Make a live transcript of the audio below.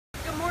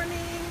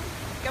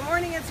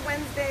morning, it's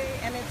Wednesday,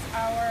 and it's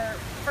our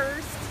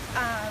first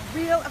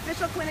real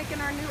official clinic in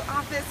our new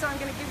office, so I'm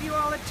going to give you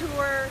all a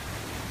tour.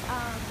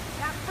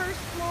 That first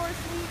floor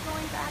suite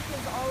going back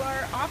is all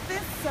our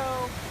office, so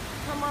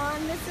come on.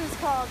 This is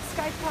called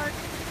Sky Park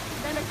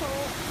Medical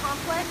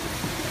Complex,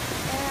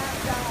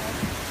 and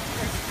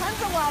there's tons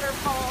of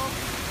waterfalls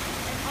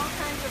and all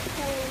kinds of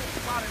cool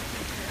water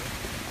features,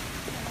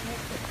 and it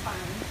makes it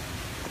fun.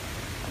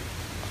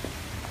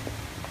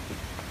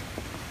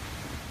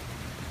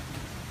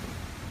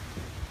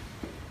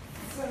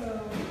 So,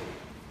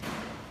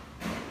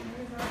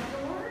 here's our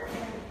door,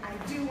 and I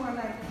do want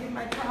to give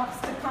my props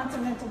to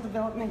Continental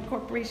Development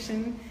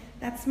Corporation.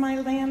 That's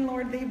my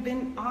landlord. They've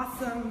been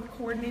awesome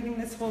coordinating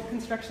this whole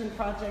construction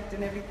project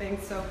and everything,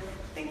 so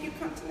thank you,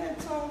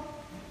 Continental.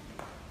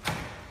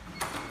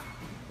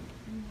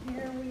 And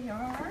here we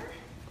are.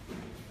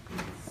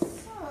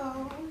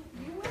 So,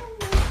 you will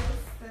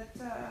notice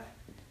that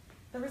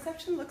the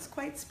reception looks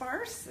quite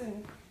sparse,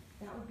 and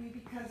that would be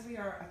because we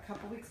are a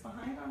couple weeks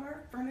behind on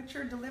our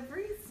furniture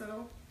delivery,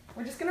 so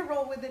we're just going to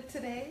roll with it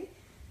today.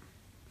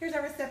 Here's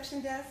our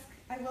reception desk.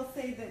 I will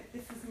say that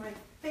this is my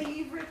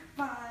favorite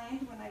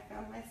find when I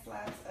found my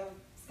slabs of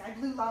sky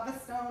blue lava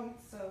stone.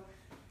 So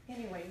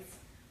anyways,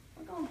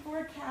 we're going for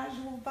a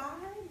casual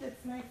vibe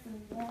that's nice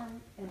and warm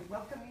and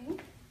welcoming.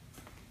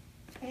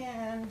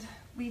 And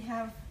we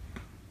have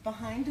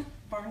behind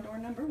barn door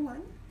number 1,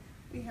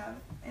 we have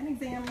an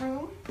exam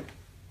room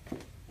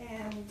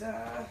and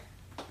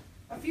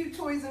a few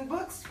toys and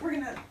books. We're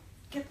gonna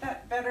get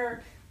that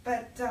better,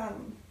 but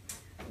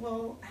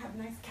we'll have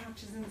nice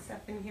couches and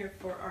stuff in here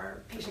for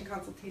our patient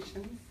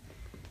consultations.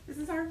 This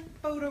is our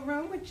photo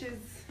room, which is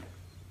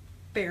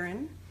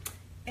barren.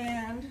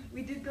 And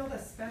we did build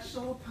a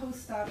special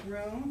post-op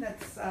room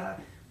that's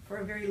for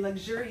a very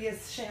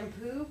luxurious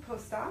shampoo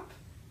post-op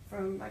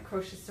from my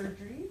crochet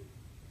surgery.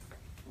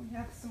 We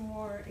have some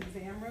more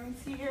exam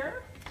rooms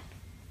here.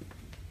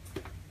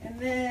 And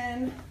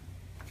then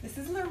this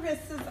is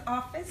Larissa's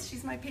office.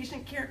 She's my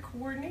patient care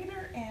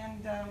coordinator,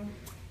 and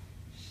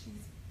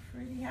she's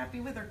pretty happy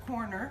with her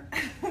corner.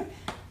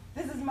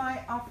 This is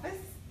my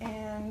office,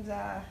 and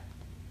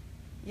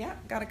yeah,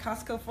 got a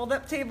Costco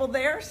fold-up table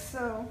there,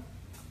 so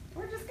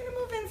we're just gonna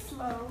move in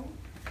slow.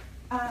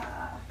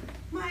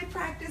 My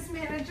practice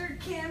manager,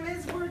 Kim,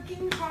 is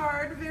working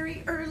hard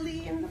very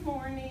early in the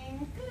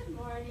morning. Good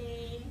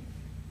morning.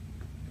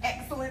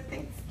 Excellent,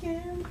 thanks,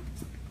 Kim.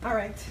 All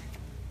right,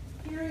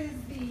 here is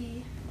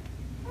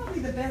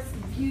probably the best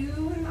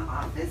view in the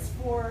office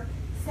for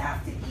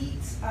staff to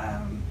eat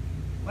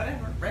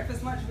whatever,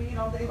 breakfast, lunch, we eat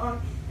all day long.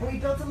 And we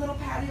built a little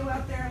patio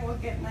out there, and we'll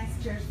get nice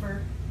chairs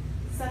for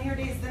sunnier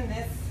days than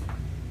this.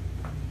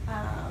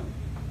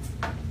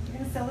 We're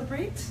going to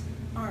celebrate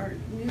our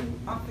new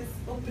office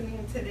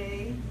opening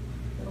today.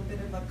 A little bit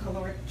of a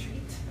caloric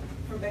treat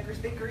from Becker's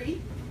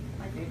Bakery.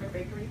 My favorite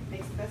bakery,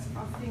 makes the best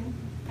frosting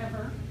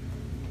ever.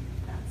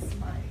 That's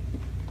my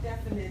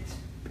definite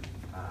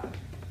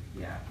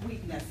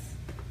weakness.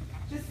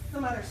 Just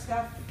some other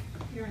stuff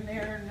here and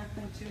there,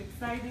 nothing too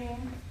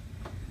exciting.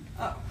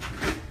 Oh,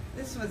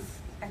 this was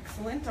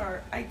excellent.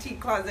 Our IT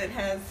closet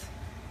has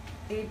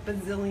a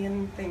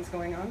bazillion things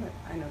going on that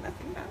I know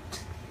nothing about.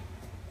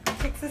 It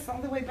takes us all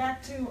the way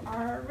back to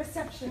our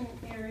reception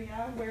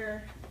area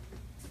where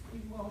we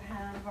will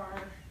have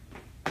our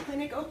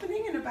clinic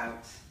opening in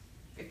about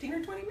 15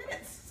 or 20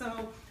 minutes.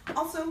 So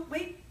also,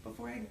 wait,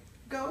 before I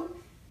go,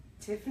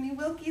 Tiffany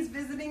Wilkie's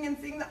visiting and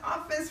seeing the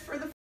office for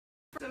the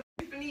first.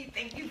 Tiffany,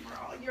 thank you for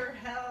all your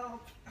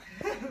help.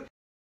 All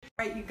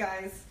right, you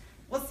guys,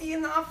 we'll see you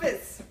in the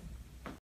office.